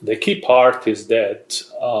the key part is that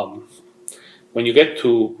when you get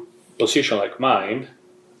to a position like mine,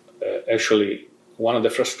 actually one of the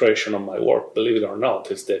frustrations of my work, believe it or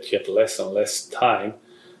not, is that you have less and less time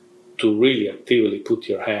to really actively put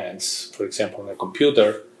your hands, for example, on a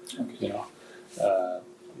computer,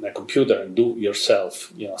 and do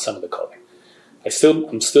yourself, some of the coding.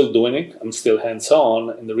 I'm still doing it. I'm still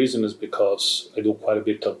hands-on, and the reason is because I do quite a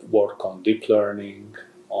bit of work on deep learning,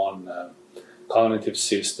 on cognitive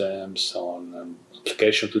systems, on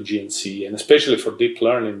application to GNC, and especially for deep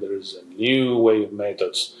learning, there is a new way of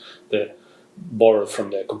methods that borrowed from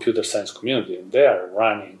the computer science community, and they are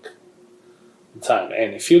running in time.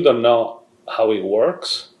 And if you don't know how it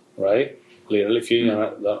works, right? Literally, if you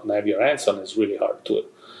don't have your hands on, it's really hard to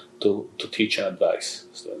teach and advise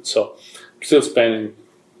students. So I'm still spending,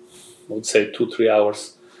 I would say, 2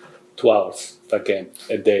 hours if I can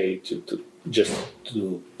a day to just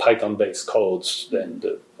do Python-based codes and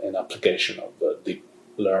an application of deep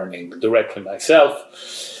learning directly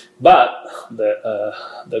myself. But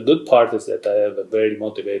the good part is that I have a very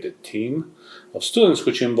motivated team of students,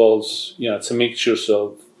 which involves, it's a mixture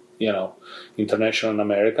of, international and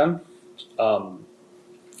American.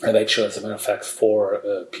 And actually, as a matter of fact, 4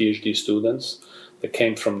 PhD students that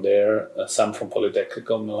came from there, some from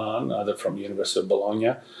Politecnico Milan, other from University of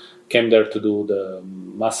Bologna, came there to do the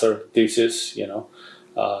master thesis,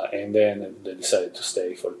 and then they decided to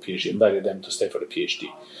stay for the PhD, invited them to stay for the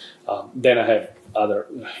PhD. Then I have other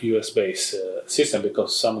US-based system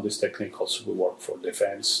because some of these technicals we work for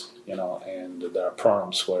defense, and there are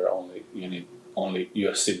programs where you need only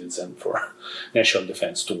US citizens for national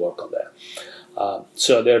defense to work on that.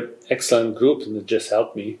 So they're excellent group, and they just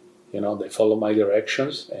help me. They follow my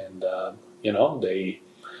directions, and they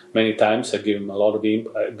many times I give them a lot of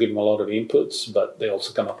inputs, but they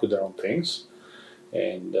also come up with their own things,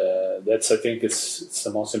 and that's I think it's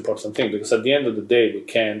the most important thing, because at the end of the day we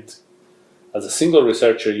can't. As a single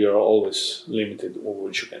researcher, you're always limited on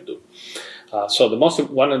what you can do. So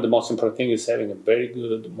one of the most important things is having a very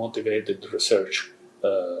good, motivated research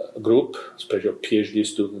group, especially PhD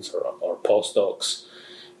students or postdocs,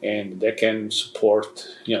 and they can support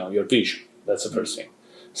your vision. That's the first thing.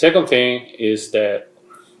 Second thing is that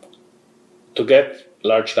to get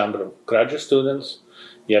large number of graduate students,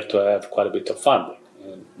 you have to have quite a bit of funding.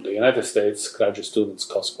 In the United States, graduate students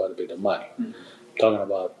cost quite a bit of money. I'm talking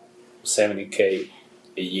about $70,000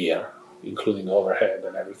 a year, including overhead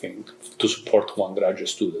and everything, to support one graduate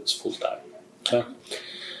student full time. Okay?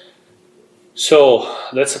 So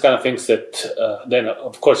that's the kind of things that then,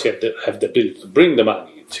 of course, you have to have the ability to bring the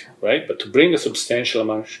money into, right? But to bring a substantial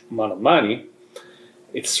amount of money,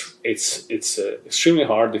 it's extremely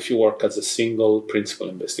hard if you work as a single principal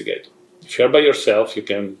investigator. If you're by yourself, you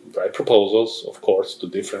can write proposals, of course, to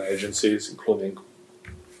different agencies, including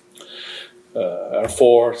Air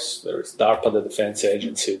Force, there is DARPA, the defense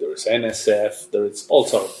agency, there is NSF, there is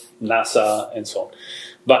also NASA, and so on.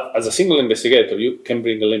 But as a single investigator, you can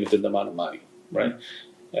bring a limited amount of money, right?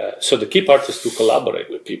 So the key part is to collaborate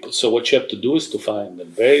with people. So what you have to do is to find a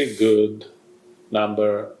very good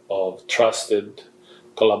number of trusted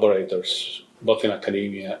collaborators, both in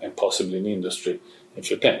academia and possibly in industry,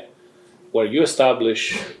 if you can, where you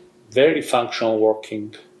establish very functional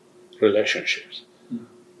working relationships.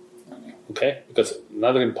 Okay? Because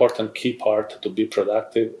another important key part to be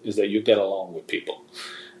productive is that you get along with people.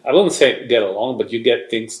 I wouldn't say get along, but you get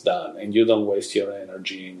things done, and you don't waste your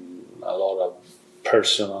energy in a lot of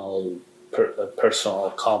personal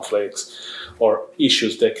conflicts or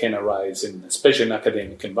issues that can arise in, especially in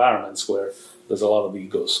academic environments where there's a lot of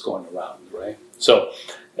egos going around, right? So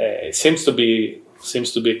it seems to be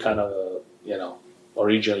kind of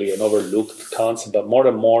originally an overlooked concept, but more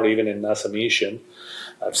and more, even in NASA mission,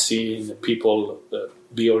 I've seen people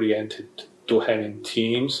be oriented to having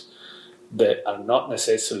teams that are not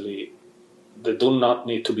necessarily, they do not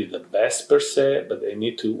need to be the best per se, but they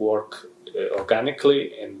need to work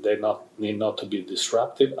organically, and they need not to be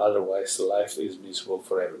disruptive. Otherwise, life is miserable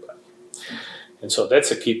for everybody. And so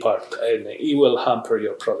that's a key part, and it will hamper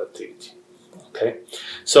your productivity. Okay,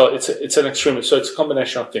 so it's a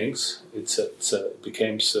combination of things. It's a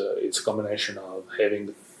combination of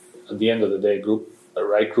having, at the end of the day, a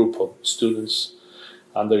right group of students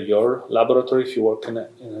under your laboratory if you work in a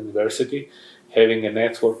university, having a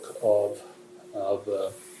network of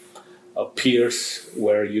peers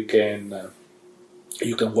where you can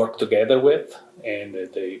work together with, and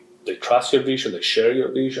they trust your vision, they share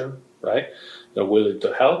your vision, right? They're willing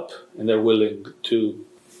to help, and they're willing to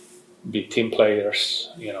be team players,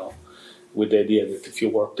 with the idea that if you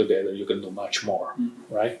work together, you can do much more,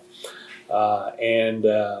 right?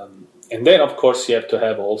 And then, of course, you have to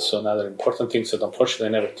have also another important thing that unfortunately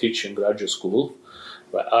I never teach in graduate school.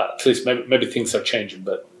 But at least maybe things are changing,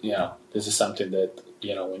 but this is something that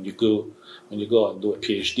when you go and do a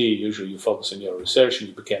PhD, usually you focus on your research and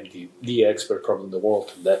you become the expert probably in the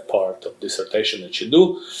world in that part of dissertation that you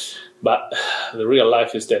do. But the real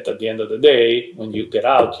life is that at the end of the day, when you get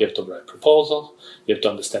out, you have to write proposals, you have to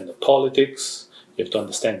understand the politics, you have to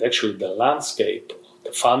understand actually the landscape,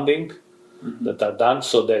 the funding that are done,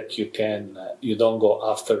 so that you don't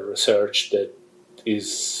go after research that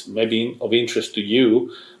is maybe of interest to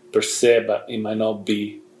you per se, but it might not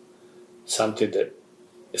be something that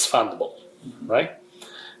is fundable, right?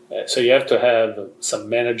 So you have to have some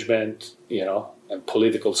management, and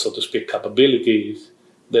political, so to speak, capabilities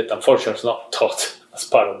that unfortunately is not taught as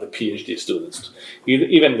part of the PhD students.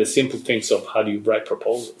 Even the simple things of how do you write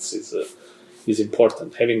proposals is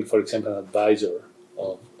important. Having, for example, an advisor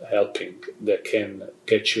of helping that can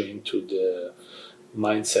get you into the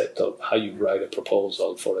mindset of how you write a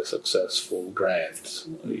proposal for a successful grant,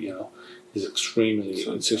 is extremely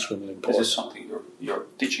important. This is something you're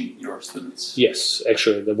teaching your students? Yes,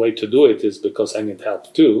 actually, the way to do it is because I need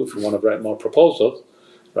help too. If you want to write more proposals,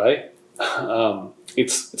 right?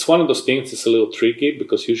 It's one of those things. It's a little tricky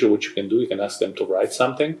because usually what you can do, you can ask them to write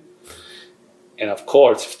something, and of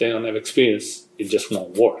course, if they don't have experience, it just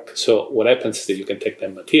won't work. So what happens is that you can take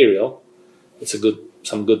that material. It's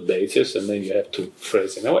some good basis, and then you have to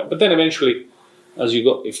phrase it in a way. But then eventually, as you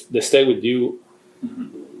go, if they stay with you,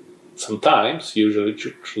 sometimes, usually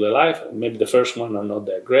through their life, maybe the first one are not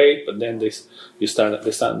that great, but then they start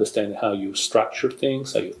understanding how you structure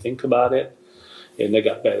things, how you think about it, and they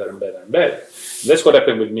got better and better and better. That's what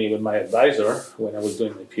happened with me with my advisor when I was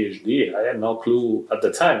doing my PhD. I had no clue at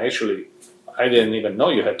the time. Actually, I didn't even know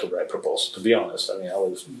you had to write proposals, to be honest. I mean, I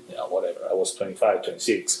was, whatever. I was 25,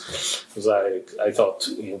 26. It was like, I thought,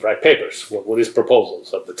 write papers. What is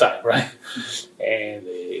proposals at the time, right? And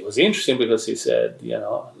it was interesting because he said,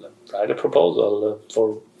 write a proposal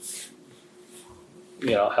for,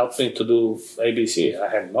 help me to do ABC. I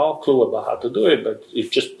had no clue about how to do it, but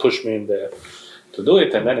it just pushed me in there to do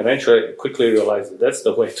it. And then eventually I quickly realized that that's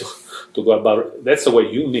the way to go about it. That's the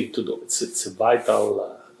way you need to do it. It's a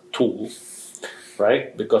vital tool.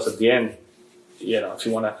 Right? Because at the end, if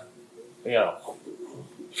you want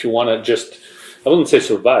to just, I wouldn't say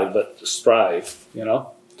survive, but strive,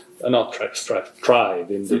 not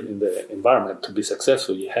thrive in the environment to be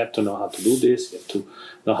successful. You have to know how to do this. You have to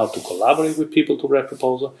know how to collaborate with people to write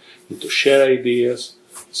proposals. You have to share ideas.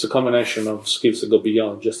 It's a combination of skills that go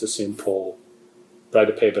beyond just a simple write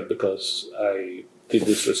a paper because I did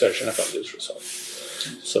this research and I found this result.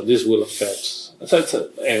 So this will affect. So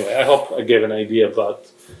anyway, I hope I gave an idea about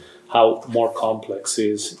how more complex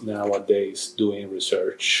is nowadays doing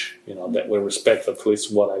research, that with respect at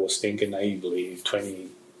least what I was thinking naively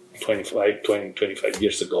 25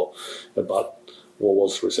 years ago about what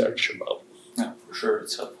was research about. Yeah, for sure.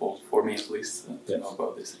 It's helpful for me at least to know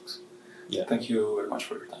about these things. Yeah. Thank you very much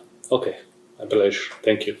for your time. Okay, my pleasure.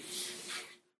 Thank you.